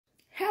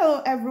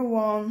Hello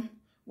everyone,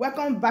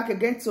 welcome back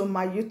again to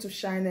my YouTube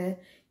channel.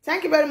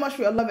 Thank you very much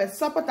for your love and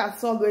support.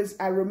 As always,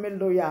 I remain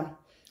loyal.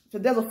 So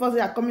there's the first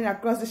day I'm coming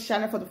across this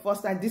channel for the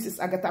first time. This is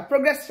Agatha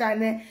Progress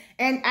channel,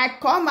 and I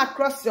come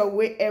across your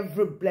way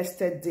every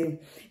blessed day.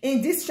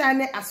 In this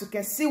channel, as you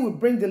can see, we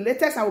bring the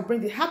latest and we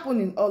bring the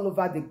happening all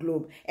over the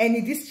globe. And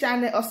in this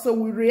channel also,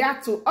 we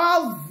react to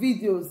all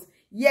videos.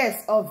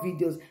 Yes, all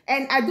videos.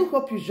 And I do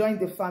hope you join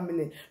the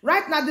family.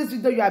 Right now, this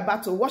video you are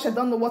about to watch, I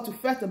don't know what you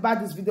felt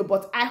about this video,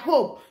 but I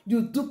hope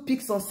you do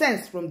pick some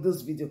sense from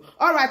this video.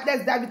 All right,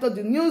 let's dive into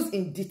the news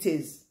in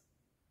details.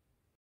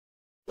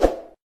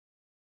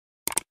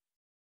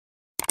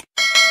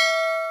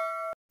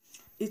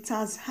 It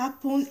has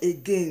happened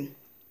again.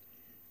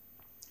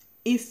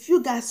 If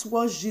you guys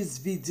watch this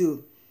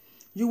video,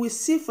 you will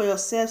see for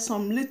yourself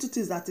some little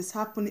things that is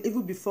happening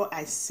even before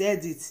I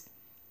said it.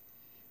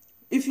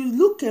 If you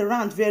look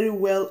around very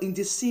well in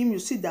the scene, you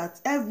see that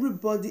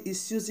everybody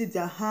is using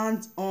their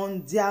hands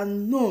on their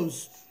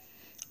nose.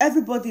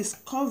 Everybody is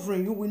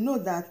covering. You will know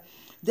that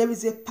there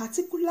is a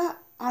particular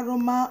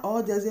aroma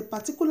or there's a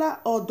particular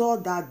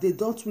odor that they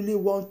don't really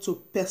want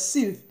to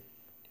perceive.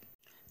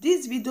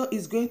 This video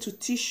is going to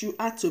teach you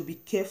how to be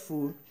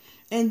careful,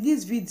 and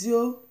this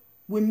video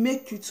will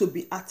make you to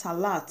be at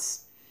alert.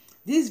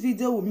 This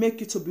video will make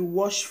you to be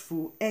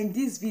watchful, and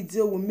this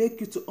video will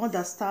make you to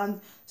understand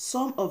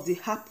some of the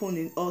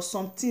happening or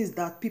some things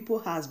that people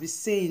has been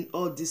saying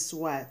all this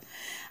while.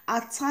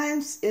 At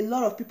times, a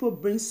lot of people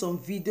bring some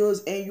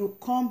videos and you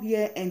come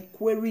here and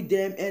query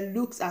them and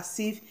looks as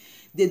if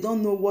they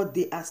don't know what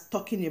they are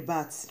talking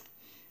about.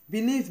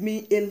 Believe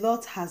me, a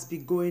lot has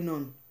been going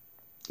on.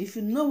 If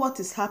you know what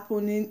is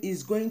happening,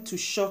 it's going to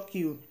shock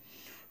you.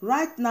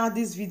 Right now,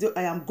 this video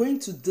I am going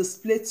to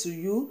display to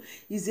you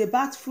is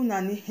about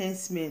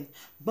Fùĺàñìs.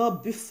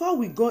 But before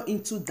we go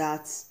into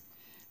that,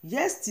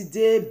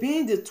 yesterday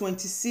being the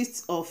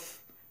 26th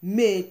of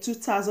May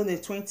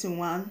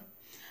 2021,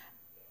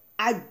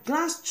 I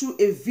glanced through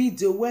a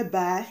video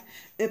whereby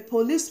a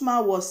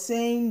policeman was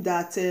saying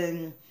that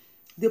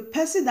the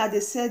person that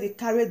they said they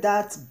carried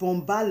that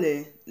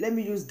Bòmbshèڵl, let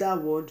me use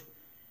that word,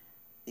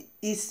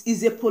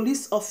 is a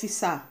police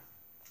officer,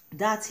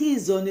 that he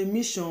is on a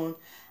mission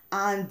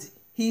and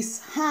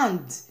his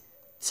hand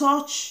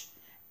touched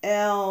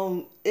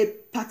a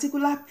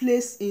particular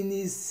place in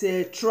his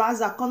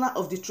trouser, corner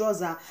of the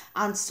trouser,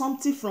 and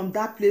something from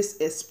that place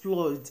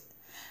exploded.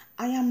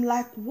 I am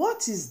like,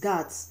 what is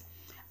that?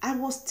 I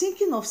was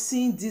thinking of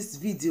seeing this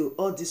video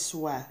all this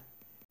while.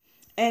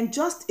 And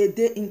just a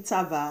day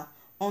interval,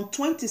 on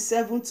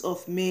 27th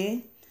of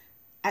May,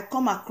 I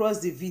come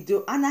across the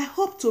video, and I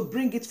hope to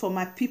bring it for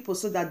my people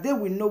so that they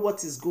will know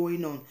what is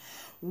going on.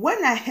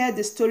 When I heard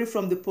the story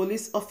from the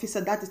police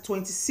officer that the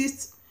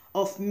 26th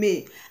of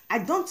May, I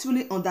don't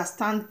really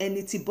understand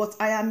anything, but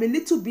I am a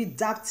little bit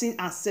doubting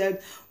and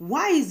said,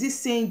 why is he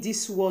saying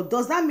this word?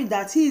 Does that mean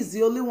that he is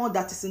the only one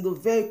that is in the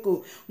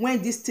vehicle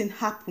when this thing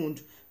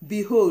happened?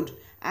 Behold,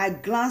 I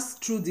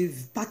glanced through the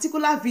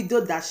particular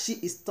video that she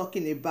is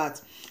talking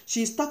about.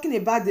 She is talking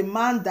about the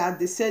man that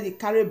they said he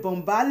carried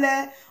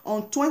Bòmbshèڵl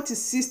on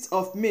 26th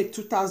of May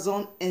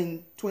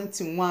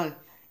 2021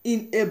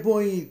 in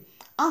Ebony.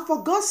 And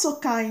for God so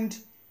kind,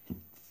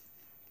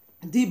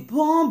 the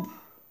bomb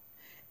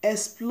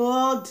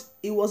exploded.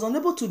 He was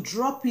unable to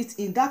drop it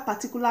in that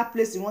particular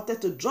place he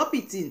wanted to drop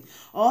it in,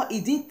 or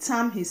he didn't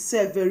time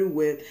himself very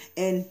well,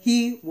 and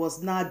he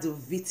was now the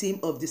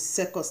victim of the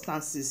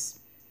circumstances.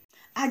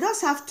 I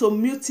just have to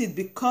mute it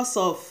because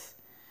of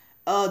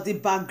the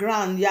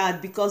background, yeah,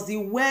 because the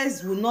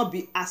words will not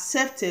be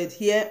accepted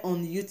here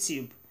on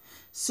YouTube.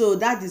 So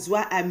that is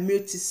why I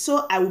muted.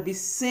 So I will be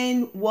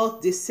saying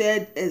what they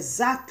said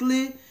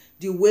exactly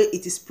the way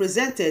it is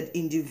presented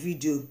in the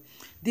video.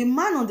 The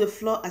man on the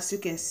floor, as you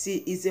can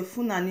see, is a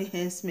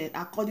Fùĺàñìs,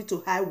 according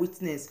to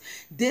eyewitness.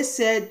 They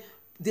said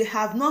they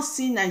have not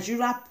seen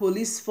Nigeria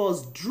police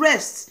force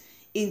dressed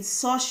in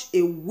such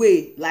a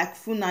way like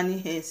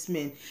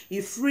Fùĺàñìs.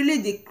 If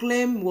really the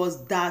claim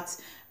was that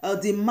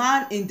the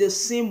man in the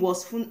scene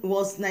was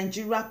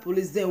Nigeria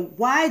police, then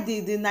why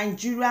did the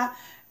Nigeria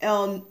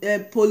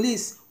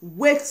police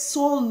wait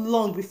so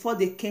long before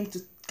they came to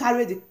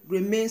carry the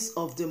remains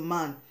of the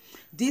man?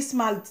 This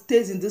man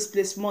stays in this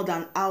place more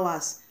than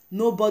hours.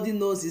 Nobody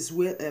knows his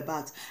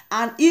whereabouts.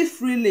 And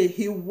if really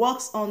he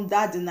works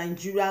under the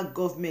Nigeria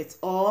government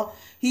or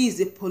he is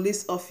a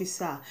police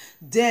officer,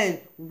 then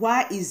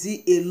why is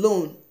he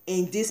alone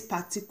in this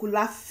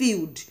particular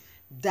field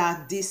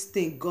that this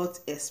thing got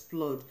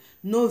exploded?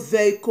 No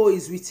vehicle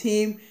is with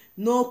him,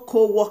 no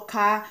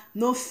co-worker,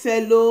 no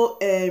fellow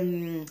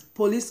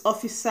police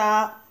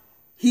officer.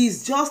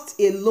 He's just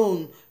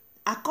alone.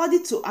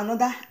 According to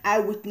another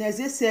eyewitness,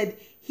 they said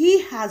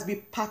he has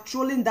been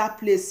patrolling that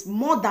place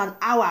more than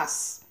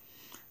hours.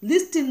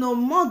 Listen, no,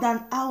 more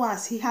than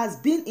hours. He has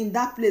been in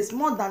that place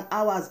more than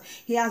hours.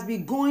 He has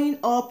been going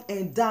up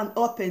and down,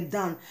 up and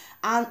down.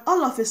 And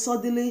all of a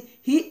sudden,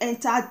 he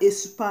entered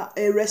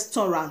a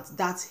restaurant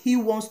that he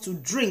wants to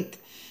drink.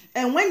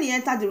 And when he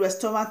entered the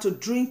restaurant to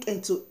drink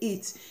and to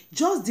eat,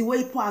 just the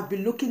way people have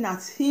been looking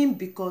at him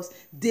because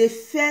they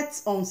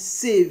felt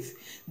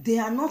unsafe. They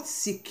are not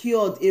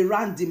secured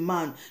around the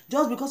man.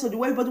 Just because of the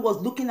way everybody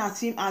was looking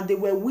at him and they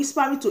were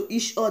whispering to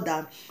each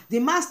other, the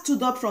man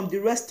stood up from the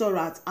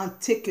restaurant and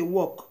take a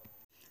walk.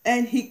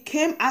 And he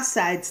came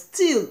outside.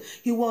 Still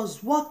he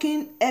was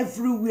walking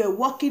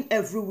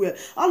everywhere.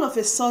 All of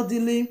a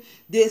sudden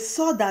they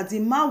saw that the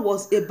man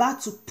was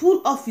about to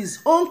pull off his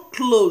own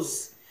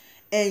clothes,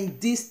 and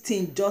this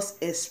thing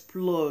just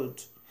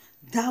exploded.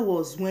 That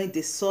was when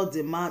they saw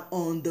the man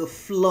on the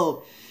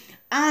floor.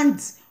 And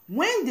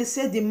when they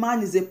say the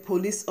man is a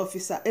police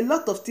officer, a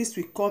lot of things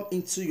will come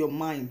into your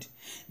mind.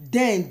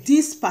 Then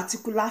this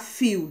particular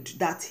field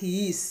that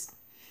he is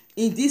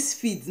in, this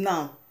field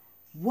now,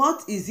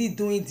 what is he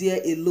doing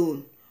there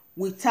alone,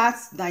 without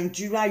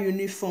Nigeria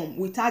uniform,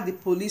 without the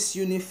police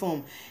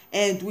uniform,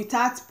 and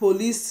without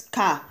police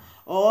car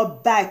or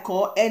bike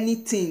or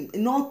anything,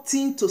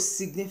 nothing to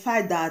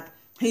signify that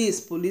he is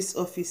police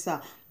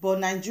officer? But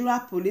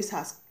Nigeria police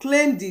has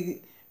claimed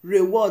the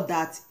reward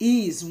that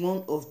he is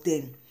one of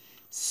them.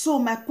 So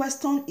my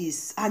question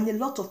is, and a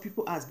lot of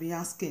people has been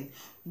asking,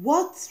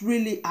 what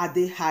really are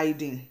they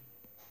hiding?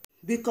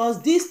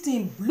 Because this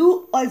thing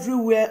blew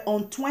everywhere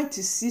on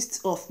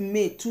 26th of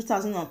May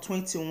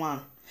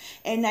 2021,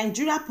 and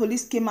Nigeria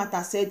police came out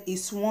and said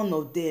it's one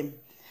of them.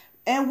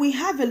 And we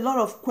have a lot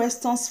of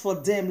questions for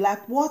them,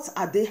 like what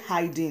are they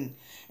hiding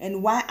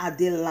and why are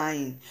they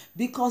lying?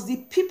 Because the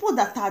people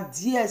that are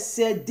there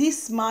said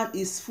this man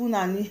is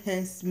Fùĺàñìs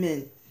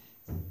Hèŕďsmèñ.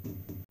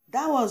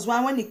 That was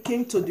why when it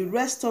came to the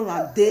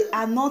restaurant, they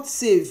are not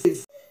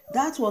safe.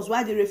 That was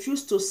why they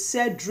refused to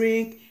sell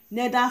drink,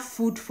 neither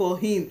food for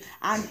him,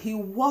 and he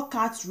walked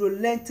out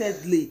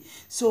relentlessly.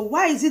 So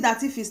why is it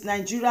that if it's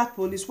Nigeria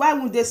police, why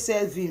would they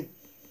serve him?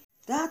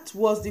 That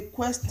was the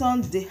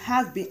question they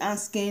have been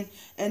asking,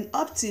 and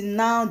up till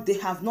now they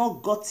have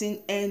not gotten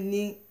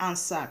any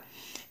answer.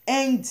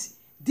 And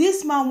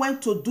this man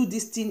went to do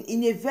this thing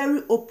in a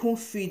very open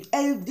field,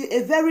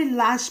 a very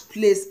large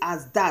place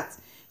as that,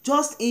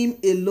 just him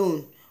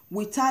alone,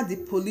 without the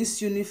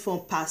police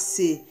uniform per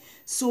se.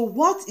 So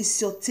what is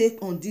your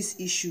take on this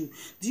issue?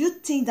 Do you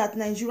think that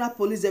Nigeria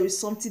police, there is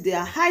something they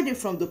are hiding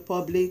from the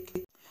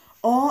public?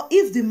 Or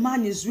if the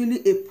man is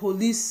really a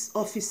police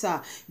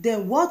officer,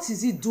 then what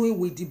is he doing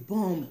with the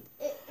bomb?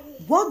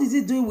 What is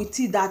he doing with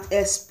it that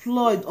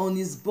exploded on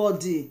his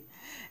body?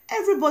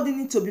 Everybody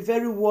needs to be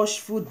very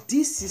watchful.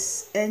 This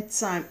is end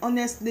time.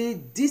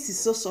 Honestly, this is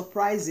so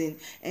surprising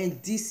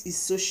and this is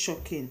so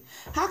shocking.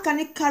 How can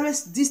he carry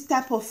this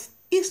type of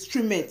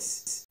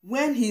instruments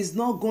when he is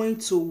not going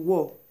to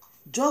war,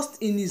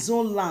 just in his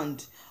own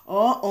land,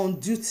 or on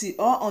duty,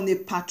 or on a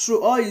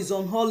patrol, or he's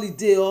on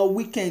holiday or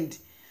weekend?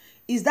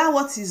 Is that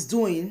what he's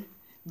doing?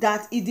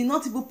 That he did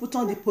not even put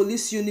on the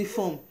police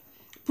uniform,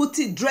 put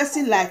it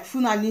dressing like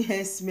Fùĺàñìs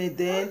Hèŕďsmèñ?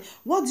 Then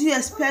what do you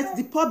expect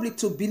the public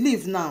to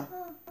believe now?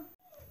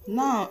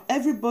 Now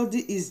everybody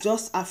is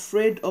just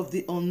afraid of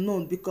the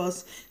unknown,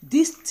 because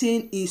this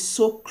thing is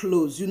so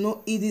close. You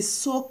know, it is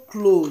so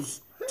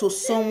close to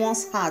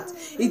someone's heart.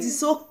 It is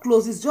so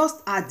close. It's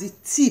just at the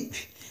tip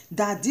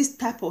that this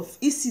type of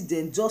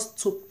incident just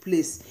took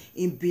place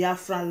in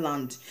Biafra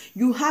land.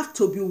 You have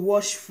to be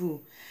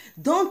watchful.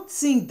 Don't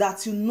think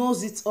that you know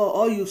it all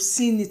or you've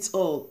seen it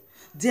all.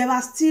 There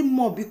are still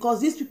more,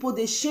 because these people,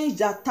 they change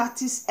their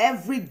tactics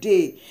every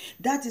day.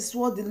 That is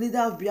what the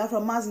leader of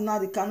Biafra,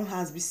 Mazinadi Kanu,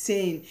 has been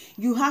saying.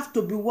 You have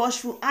to be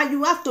watchful and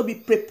you have to be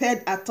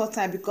prepared at all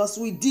time, because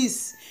with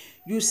this,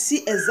 you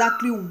see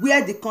exactly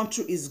where the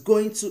country is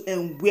going to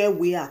and where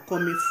we are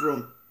coming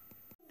from.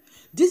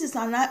 This is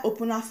an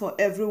eye-opener for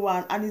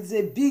everyone, and it's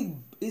a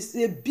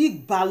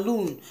big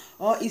balloon,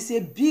 or it's a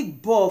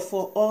big ball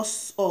for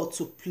us all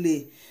to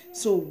play.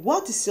 So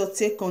what is your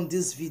take on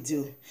this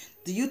video?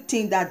 Do you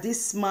think that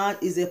this man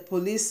is a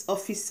police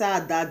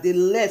officer that they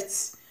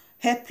left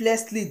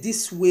helplessly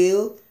this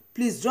way?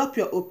 Please drop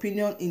your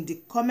opinion in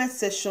the comment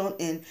section,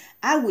 and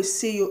I will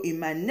see you in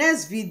my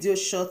next video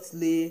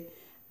shortly.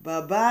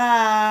 Bye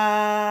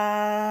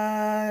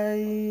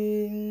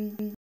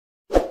bye.